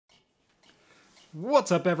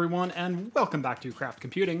What's up everyone, and welcome back to Craft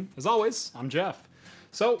Computing. As always, I'm Jeff.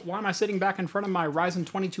 So, why am I sitting back in front of my Ryzen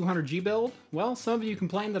 2200G build? Well, some of you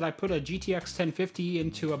complained that I put a GTX 1050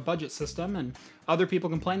 into a budget system, and other people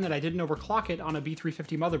complained that I didn't overclock it on a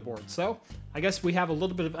B350 motherboard. So, I guess we have a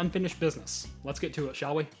little bit of unfinished business. Let's get to it,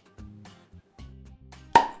 shall we?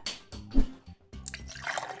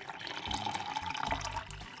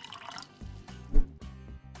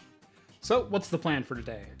 So, what's the plan for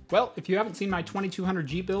today? Well, if you haven't seen my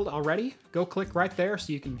 2200G build already, go click right there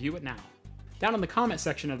so you can view it now. Down in the comment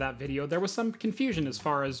section of that video, there was some confusion as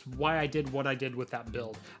far as why I did what I did with that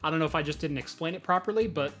build. I don't know if I just didn't explain it properly,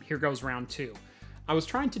 but here goes round two. I was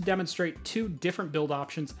trying to demonstrate two different build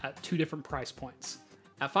options at two different price points.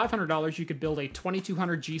 At $500, you could build a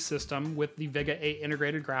 2200G system with the Vega 8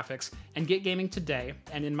 integrated graphics and get gaming today,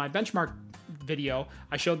 and in my benchmark video,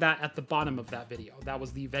 I showed that at the bottom of that video. That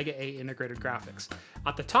was the Vega 8 integrated graphics.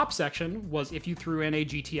 At the top section was if you threw in a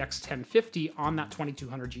GTX 1050 on that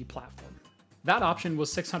 2200G platform. That option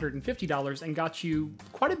was $650 and got you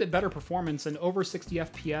quite a bit better performance and over 60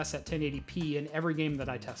 FPS at 1080p in every game that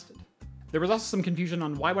I tested. There was also some confusion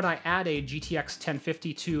on why would I add a GTX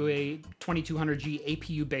 1050 to a 2200G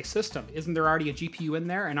APU-based system? Isn't there already a GPU in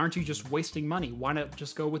there, and aren't you just wasting money? Why not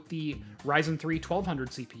just go with the Ryzen 3 1200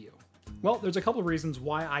 CPU? Well, there's a couple of reasons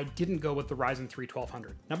why I didn't go with the Ryzen 3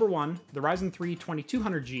 1200. Number one, the Ryzen 3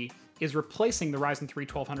 2200G is replacing the Ryzen 3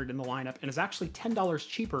 1200 in the lineup and is actually $10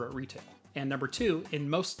 cheaper at retail. And number two, in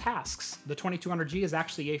most tasks, the 2200G is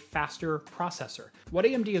actually a faster processor. What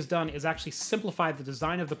AMD has done is actually simplified the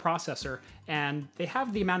design of the processor, and they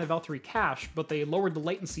have the amount of L3 cache, but they lowered the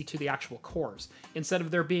latency to the actual cores. Instead of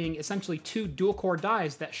there being essentially two dual-core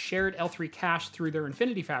dies that shared L3 cache through their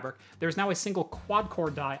Infinity Fabric, there's now a single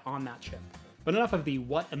quad-core die on that chip. But enough of the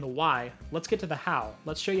what and the why, let's get to the how.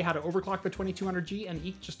 Let's show you how to overclock the 2200G and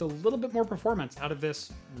eke just a little bit more performance out of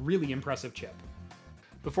this really impressive chip.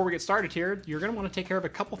 Before we get started here, you're going to want to take care of a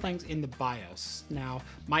couple things in the BIOS. Now,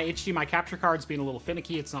 my HDMI capture card's being a little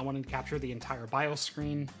finicky. It's not wanting to capture the entire BIOS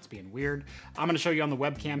screen. It's being weird. I'm going to show you on the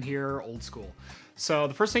webcam here, old school. So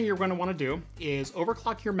the first thing you're going to want to do is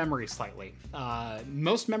overclock your memory slightly.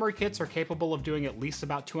 Most memory kits are capable of doing at least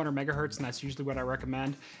about 200 megahertz, and that's usually what I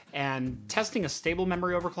recommend. And testing a stable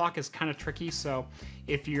memory overclock is kind of tricky, so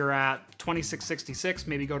if you're at 2666,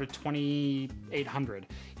 maybe go to 2800.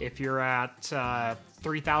 If you're at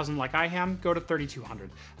 3000 like I am, go to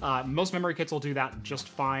 3200. Most memory kits will do that just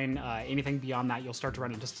fine. Anything beyond that, you'll start to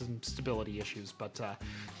run into some stability issues, but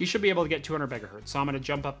you should be able to get 200 megahertz. So I'm going to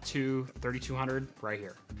jump up to 3200 right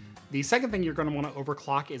here. The second thing you're going to want to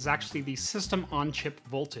overclock is actually the system on-chip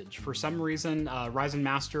voltage. For some reason, Ryzen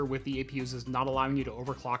Master with the APUs is not allowing you to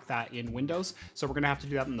overclock that in Windows, so we're going to have to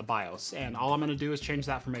do that in the BIOS. And all I'm going to do is change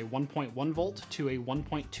that from a 1.1 volt to a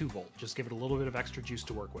 1.2 volt. Just give it a little bit of extra juice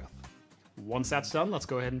to work with. Once that's done, let's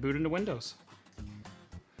go ahead and boot into Windows.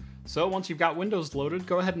 So once you've got Windows loaded,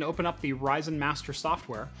 go ahead and open up the Ryzen Master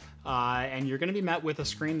software, and you're going to be met with a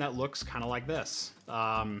screen that looks kind of like this.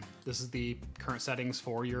 This is the current settings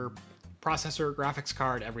for your processor, graphics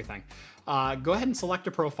card, everything. Go ahead and select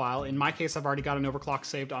a profile. In my case, I've already got an overclock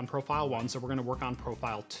saved on Profile 1, so we're going to work on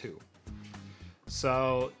Profile 2.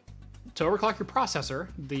 So to overclock your processor,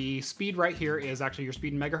 the speed right here is actually your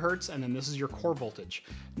speed in megahertz, and then this is your core voltage.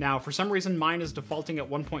 Now, for some reason, mine is defaulting at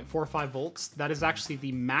 1.45 volts. That is actually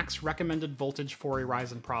the max recommended voltage for a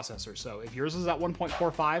Ryzen processor. So if yours is at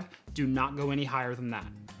 1.45, do not go any higher than that.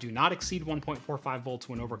 Do not exceed 1.45 volts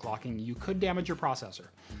when overclocking. You could damage your processor.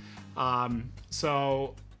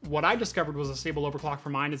 So what I discovered was a stable overclock for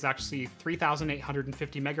mine is actually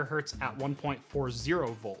 3850 megahertz at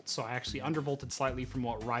 1.40 volts. So I actually undervolted slightly from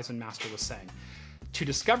what Ryzen Master was saying. To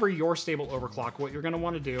discover your stable overclock, what you're going to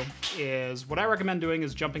want to do is, what I recommend doing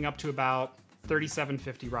is jumping up to about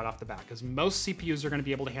 3750 right off the bat, because most CPUs are going to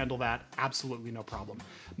be able to handle that absolutely no problem.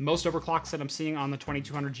 Most overclocks that I'm seeing on the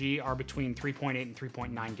 2200G are between 3.8 and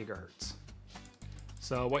 3.9 gigahertz.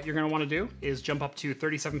 So what you're going to want to do is jump up to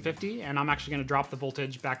 3750, and I'm actually going to drop the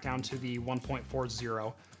voltage back down to the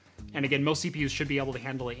 1.40. And again, most CPUs should be able to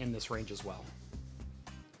handle it in this range as well.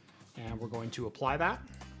 And we're going to apply that.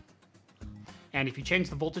 And if you change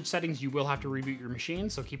the voltage settings, you will have to reboot your machine,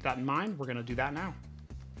 so keep that in mind. We're going to do that now.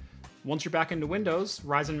 Once you're back into Windows,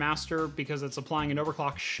 Ryzen Master, because it's applying an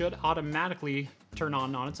overclock, should automatically turn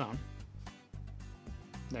on its own.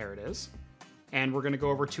 There it is. And we're going to go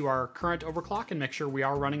over to our current overclock and make sure we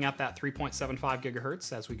are running at that 3.75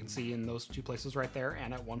 gigahertz, as we can see in those two places right there,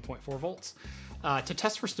 and at 1.4 volts. To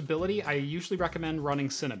test for stability, I usually recommend running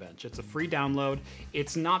Cinebench. It's a free download.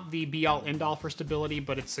 It's not the be-all, end-all for stability,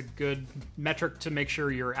 but it's a good metric to make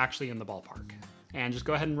sure you're actually in the ballpark. and just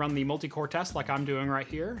go ahead and run the multi-core test like I'm doing right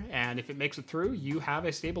here, and if it makes it through, you have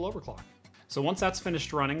a stable overclock. So once that's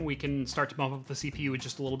finished running, we can start to bump up the CPU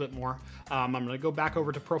just a little bit more. I'm going to go back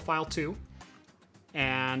over to Profile 2,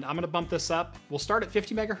 and I'm going to bump this up. We'll start at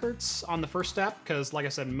 50 megahertz on the first step, because like I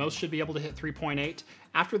said, most should be able to hit 3.8.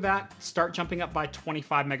 After that, start jumping up by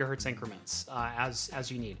 25 megahertz increments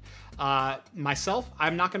as you need. Myself,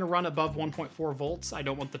 I'm not going to run above 1.4 volts. I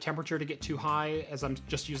don't want the temperature to get too high, as I'm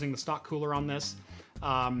just using the stock cooler on this.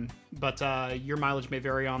 But your mileage may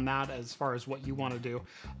vary on that as far as what you want to do.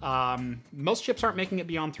 Most chips aren't making it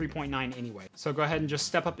beyond 3.9 anyway. So go ahead and just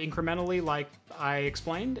step up incrementally like I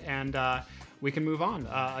explained, and we can move on.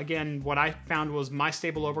 Again, what I found was my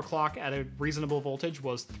stable overclock at a reasonable voltage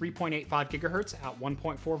was 3.85 gigahertz at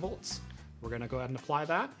 1.4 volts. We're going to go ahead and apply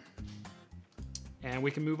that, and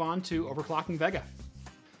we can move on to overclocking Vega.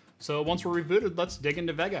 So once we're rebooted, let's dig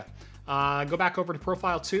into Vega. Go back over to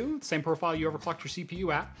Profile 2, same profile you overclocked your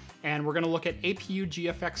CPU at, and we're going to look at APU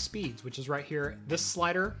GFX speeds, which is right here, this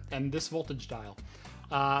slider and this voltage dial.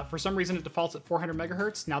 For some reason it defaults at 400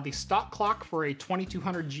 megahertz. Now the stock clock for a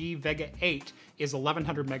 2200G Vega 8 is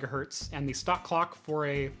 1100 megahertz, and the stock clock for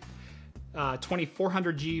a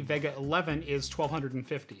 2400G Vega 11 is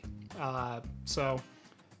 1250. So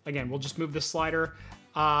again, we'll just move this slider.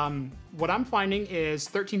 What I'm finding is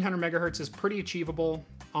 1300 megahertz is pretty achievable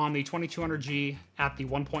on the 2200G at the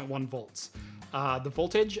 1.1 volts. The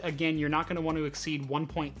voltage, again, you're not going to want to exceed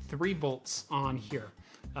 1.3 volts on here.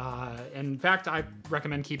 In fact, I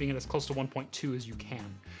recommend keeping it as close to 1.2 as you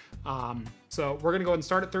can. So we're going to go ahead and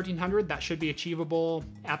start at 1300. That should be achievable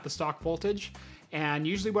at the stock voltage. And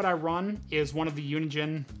usually what I run is one of the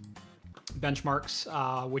Unigen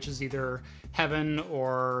benchmarks, which is either Heaven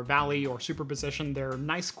or Valley or Superposition. They're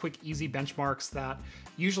nice, quick, easy benchmarks that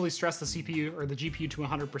usually stress the CPU or the GPU to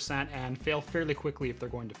 100% and fail fairly quickly if they're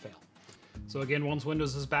going to fail. So again, once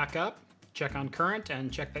Windows is back up, check on current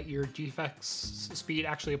and check that your GFX speed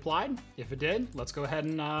actually applied. If it did, let's go ahead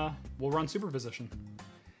and we'll run Superposition.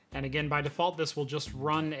 And again, by default, this will just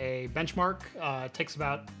run a benchmark. It takes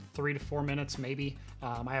about 3 to 4 minutes, maybe.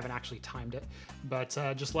 I haven't actually timed it, but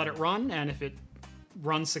just let it run, and if it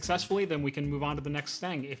runs successfully, then we can move on to the next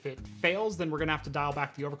thing. If it fails, then we're gonna have to dial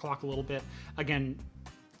back the overclock a little bit. Again,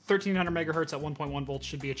 1300 megahertz at 1.1 volts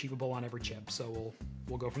should be achievable on every chip, so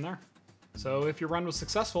we'll go from there. So if your run was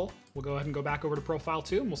successful, we'll go ahead and go back over to Profile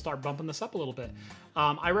 2, and we'll start bumping this up a little bit.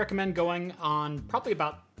 I recommend going on probably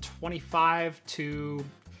about 25 to...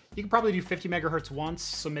 You can probably do 50 megahertz once,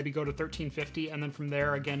 so maybe go to 1350, and then from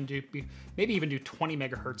there, again, maybe even do 20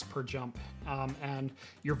 megahertz per jump. And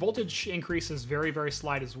your voltage increase is very, very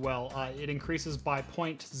slight as well. It increases by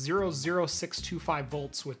 0.00625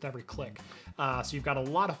 volts with every click. So you've got a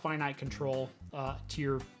lot of finite control to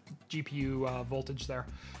your GPU voltage there.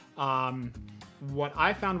 What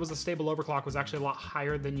I found was a stable overclock was actually a lot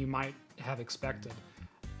higher than you might have expected.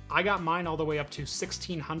 I got mine all the way up to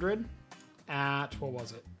 1600 at, what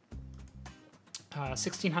was it?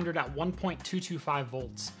 1600 at 1.225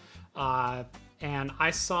 volts. And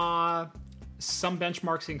I saw some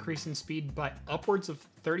benchmarks increase in speed by upwards of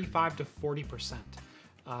 35 to 40%.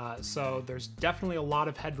 So there's definitely a lot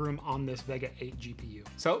of headroom on this Vega 8 GPU.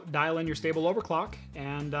 So dial in your stable overclock,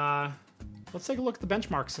 and let's take a look at the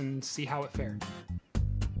benchmarks and see how it fared.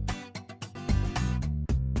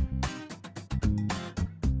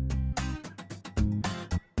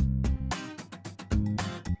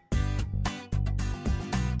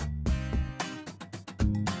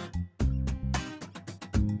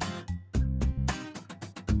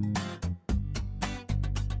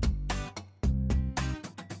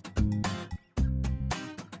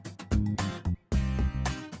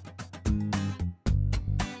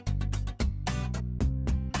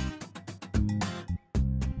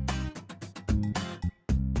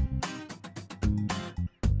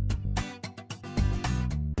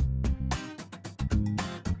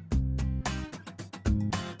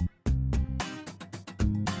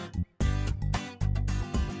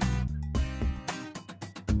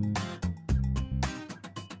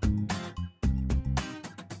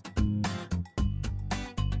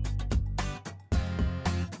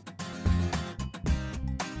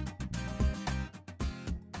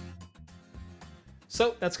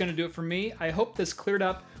 So that's going to do it for me. I hope this cleared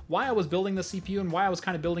up why I was building the CPU and why I was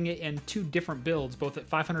kind of building it in two different builds, both at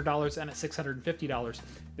 $500 and at $650.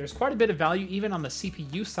 There's quite a bit of value even on the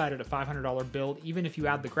CPU side at a $500 build, even if you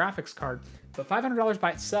add the graphics card. But $500 by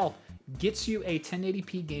itself gets you a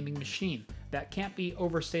 1080p gaming machine. That can't be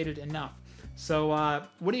overstated enough. So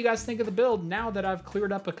what do you guys think of the build now that I've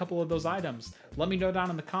cleared up a couple of those items? Let me know down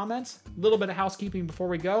in the comments. A little bit of housekeeping before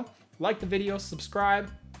we go. Like the video, subscribe,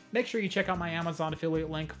 Make sure you check out my Amazon affiliate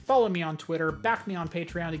link, follow me on Twitter, back me on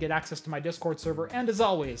Patreon to get access to my Discord server, and as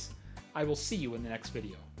always, I will see you in the next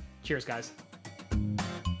video. Cheers, guys.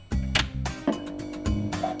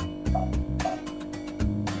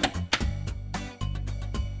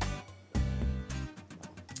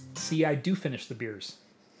 See, I do finish the beers.